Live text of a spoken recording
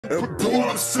And boy,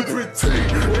 I'm sipping tea.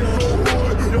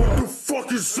 What the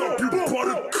fuck is up, you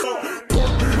buttercup?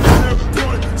 Park in that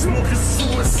blunt, smoking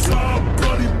suicide,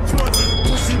 bloody blunt.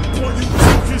 Pussy boy, you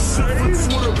talking shit for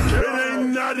Twitter. It ain't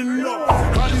not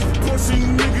enough. How these pussy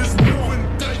niggas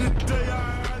moving day to day, I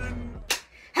had enough.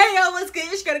 Hey yo, what's good?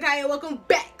 It's Kai and welcome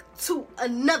back to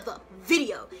another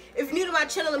video. If you're new to my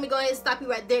channel, let me go ahead and stop you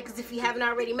right there, because if you haven't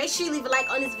already, make sure you leave a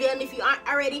like on this video, and if you aren't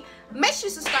already, make sure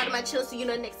you subscribe to my channel so you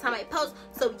know the next time I post,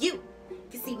 so you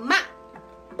can see my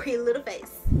pretty little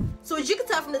face. So as you can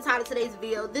tell from the title of today's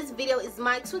video, this video is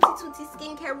my 2020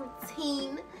 skincare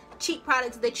routine, cheap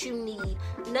products that you need.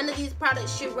 None of these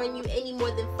products should run you any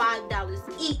more than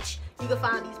 $5 each. You can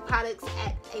find these products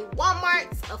at a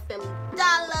Walmart, a Family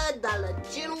Dollar, Dollar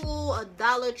General, a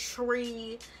Dollar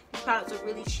Tree. These products are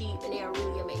really cheap and they are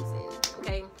really amazing,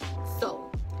 okay?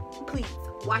 So, please,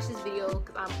 watch this video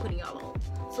because I'm putting y'all on.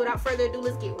 So without further ado,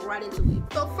 let's get right into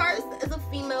it. So first, as a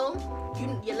female,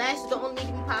 your lashes don't only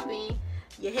need to be popping.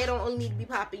 Your hair don't only need to be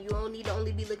popping. You don't need to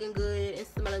only be looking good and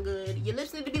smelling good. Your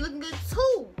lips need to be looking good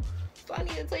too. So I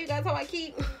need to tell you guys how I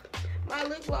keep my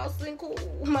lip gloss and cool.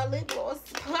 My lip gloss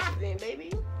popping,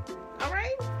 baby.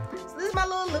 Alright? So this is my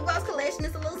little lip gloss collection.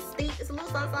 It's a little steep. It's a little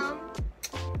something.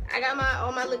 I got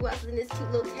all my lip glosses in this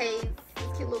cute little case.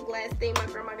 This cute little glass thing my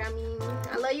grandma got me.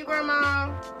 I love you,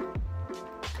 grandma.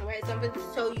 Alright, so I'm going to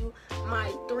show you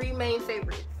my 3 main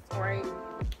favorites. Alright?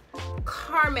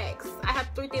 Carmex. I have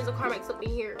 3 things of Carmex up in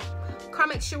here.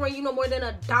 Carmex should run you no more than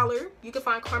 $1. You can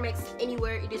find Carmex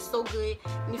anywhere. It is so good.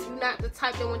 And if you're not the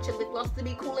type that wants your lip gloss to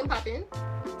be cool and popping,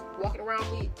 walking around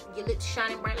with your lips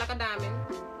shining bright like a diamond,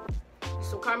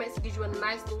 so Carmex gives you a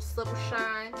nice little subtle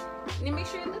shine, and it makes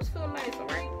sure your lips feel nice.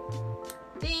 Alright?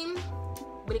 Then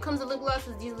when it comes to lip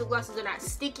glosses, these lip glosses are not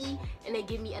sticky and they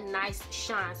give me a nice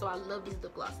shine. So I love these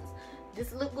lip glosses.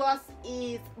 This lip gloss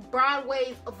is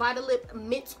Broadway's Vitalip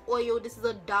Mint Oil. This is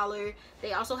 $1.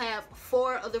 They also have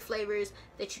 4 other flavors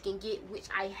that you can get, which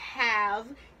I have.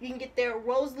 You can get their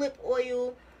rose lip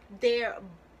oil, their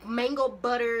mango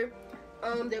butter,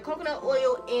 their coconut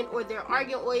oil, and or their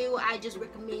argan oil. I just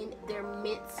recommend their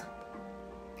mint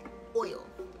oil.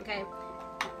 Okay.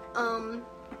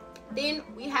 Then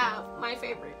we have my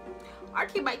favorite,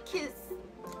 Arcade by Kiss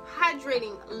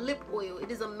Hydrating Lip Oil. It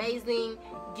is amazing.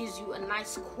 It gives you a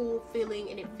nice cool feeling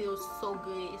and it feels so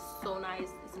good. It's so nice.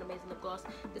 It's an amazing lip gloss.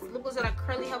 This lip gloss that I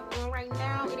currently have on right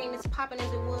now, it ain't as popping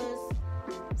as it was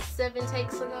 7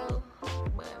 takes ago,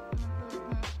 but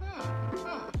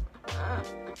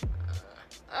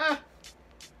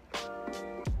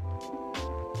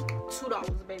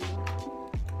 $2, baby.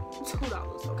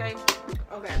 $2, okay?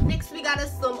 Okay. Next we got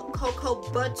us some cocoa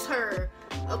butter.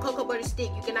 A cocoa butter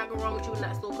stick. You cannot go wrong with you a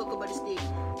nice little cocoa butter stick.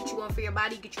 Get you one for your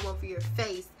body, get you one for your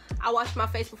face. I washed my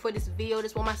face before this video.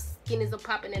 This one my skin is a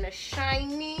popping and a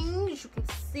shining, as you can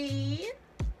see.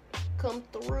 Come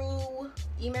through.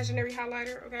 Imaginary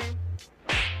highlighter, okay?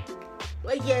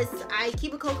 But yes, I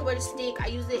keep a cocoa butter stick. I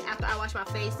use it after I wash my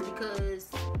face, because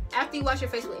after you wash your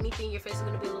face with anything, your face is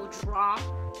going to be a little dry.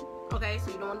 Okay,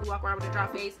 so you don't want to walk around with a dry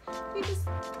face. You just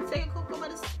take a cocoa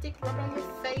butter stick, rub it on your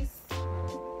face,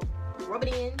 rub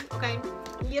it in, okay?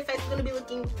 Your face is going to be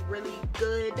looking really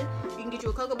good. You can get you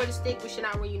a cocoa butter stick, which should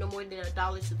not run you no more than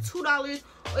 $1 to $2, or you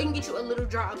can get you a little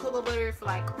jar of cocoa butter for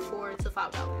like $4 to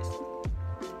 $5.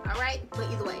 Alright,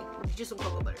 but either way, just some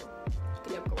cocoa butter. You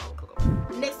can never go wrong with cocoa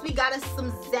butter. Next, we got us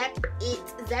some Zap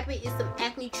It. Zap It is some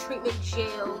acne treatment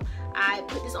gel. I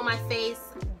put this on my face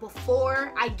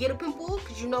before I get a pimple,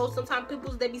 because you know sometimes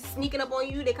pimples, they be sneaking up on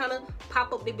you. They kind of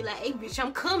pop up. They be like, hey bitch,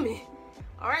 I'm coming.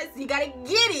 Alright, so you gotta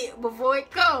get it before it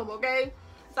come, okay?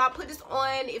 So I put this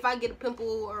on if I get a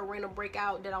pimple or a random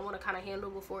breakout that I want to kind of handle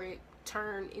before it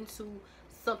turn into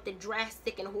something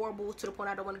drastic and horrible to the point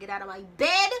I don't want to get out of my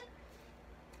bed.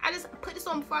 I just put this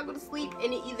on before I go to sleep,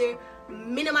 and it either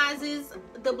minimizes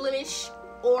the blemish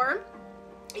or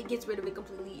it gets rid of it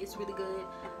completely. It's really good.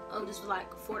 This was like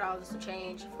 $4 to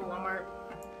change from Walmart.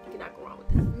 You cannot go wrong with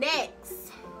this.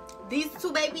 Next, these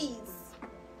 2 babies.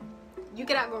 You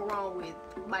cannot go wrong with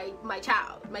my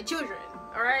children.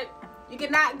 All right, you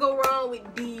cannot go wrong with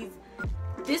these.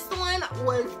 This one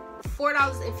was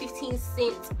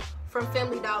 $4.15 from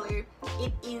Family Dollar.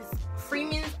 It is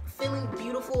Freeman's Feeling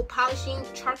Beautiful Polishing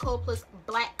Charcoal plus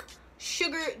Black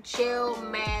Sugar Gel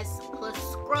Mask plus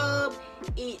Scrub.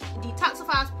 It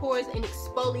detoxifies pores and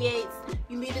exfoliates.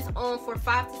 You leave this on for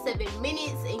 5 to 7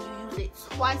 minutes and you use it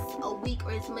twice a week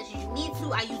or as much as you need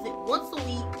to. I use it once a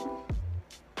week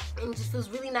and it just feels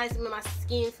really nice, and my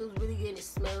skin feels really good and it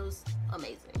smells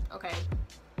amazing, okay?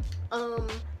 And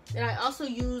I also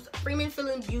use Freeman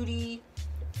Feeling Beauty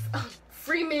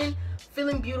Freeman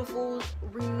Feeling Beautiful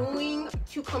Renewing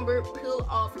Cucumber Peel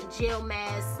Off Gel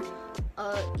Mask.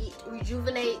 It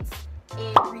rejuvenates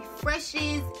and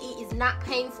refreshes. It is not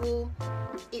painful.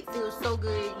 It feels so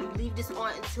good. You leave this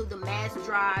on until the mask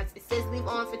dries. It says leave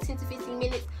on for 10 to 15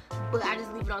 minutes, but I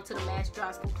just leave it on until the mask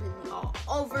dries completely all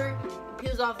over. It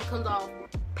peels off, it comes off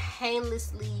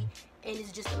painlessly, and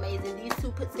it's just amazing. These two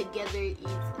put together is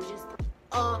just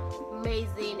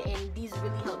amazing, and these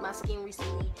really helped my skin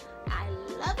recently. I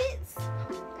love it.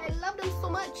 I love them so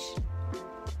much.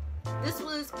 This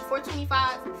was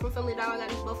 $4.25 from Family Dollar. I got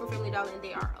these both from Family Dollar, and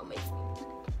they are amazing.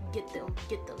 Get them,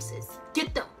 sis.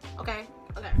 Get them. Okay.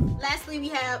 Lastly, we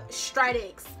have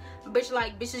Stridex. Bitch,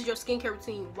 like, bitch, is your skincare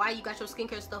routine. Why you got your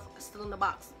skincare stuff still in the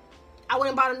box? I went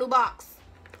and bought a new box.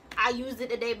 I used it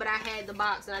today, but I had the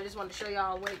box, and I just wanted to show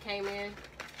y'all what it came in.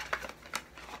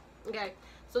 Okay.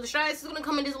 So the Stridex is gonna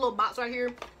come in this little box right here.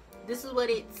 This is what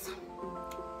it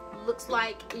looks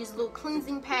like. It's little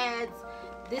cleansing pads.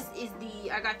 This is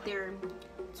I got their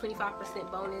 25%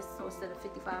 bonus, so instead of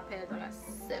 55 pads, I got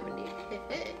 70.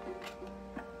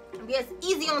 Yes,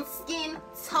 easy on skin,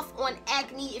 tough on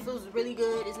acne. It feels really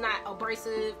good. It's not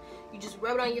abrasive. You just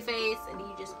rub it on your face and then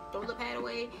you just throw the pad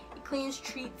away. It cleans,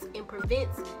 treats, and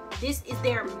prevents. This is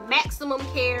their maximum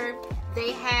care.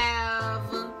 They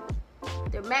have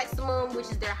their maximum, which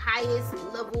is their highest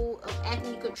level of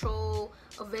acne control,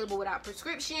 available without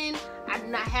prescription. I do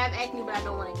not have acne, but I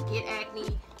don't want to get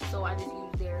acne, so I just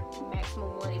use their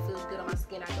maximum one. It feels good on my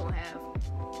skin. I don't have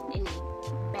any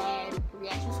bad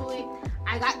reaction to it.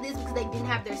 I got this because they didn't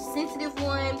have their sensitive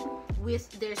one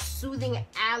with their soothing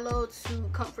aloe to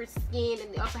comfort skin,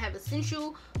 and they also have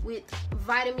essential with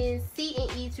vitamins C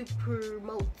and E to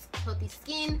promote healthy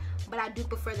skin, but I do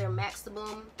prefer their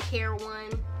maximum care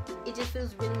one. It just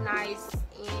feels really nice,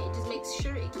 and it just makes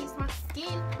sure it keeps my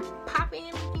skin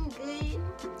popping, looking good.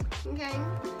 Okay,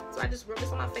 so I just rub this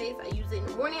on my face. I use it in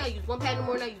the morning. I use one pad in the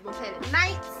morning. I use one pad at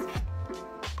night,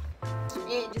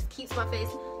 and it just keeps my face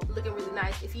looking really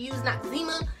nice. If you use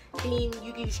Noxzema, then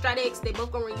you can use Stridex. They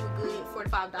both gonna run you good,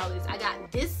 $45. I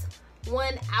got this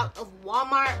one out of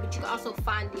Walmart, but you can also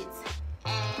find it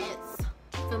at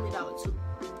Family Dollar too.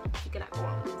 You cannot go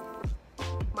wrong with this.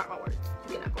 Mark my words,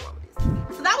 you cannot go wrong with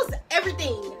this. So that was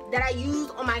everything that I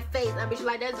used on my face. I bet you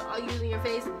like, that's all you use on your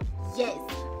face? Yes.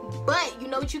 But you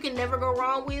know what you can never go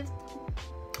wrong with?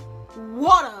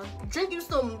 Water. Drink you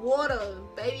some water,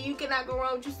 baby. You cannot go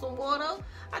wrong with you some water.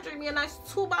 I drink me a nice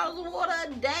 2 bottles of water a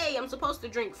day. I'm supposed to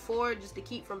drink 4 just to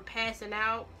keep from passing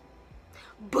out,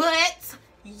 but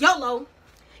YOLO,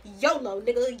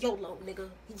 nigga,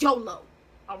 YOLO.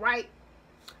 All right,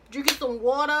 drink you some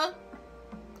water.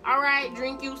 All right,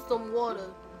 drink you some water.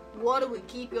 Water would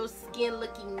keep your skin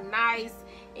looking nice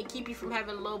and keep you from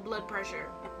having low blood pressure.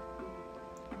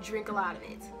 Drink a lot of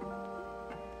it.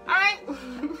 Alright,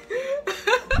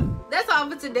 that's all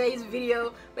for today's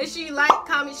video. Make sure you like,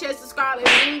 comment, share, subscribe, and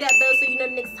ring that bell so you know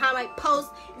the next time I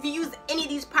post. If you use any of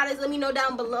these products, let me know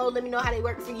down below. Let me know how they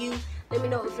work for you. Let me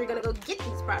know if you're gonna go get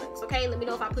these products, okay? Let me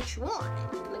know if I put you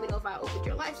on. Let me know if I opened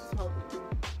your life to some whole new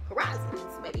horizons,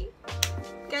 baby.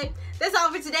 Okay, that's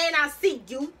all for today, and I'll see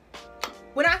you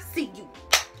when I see you.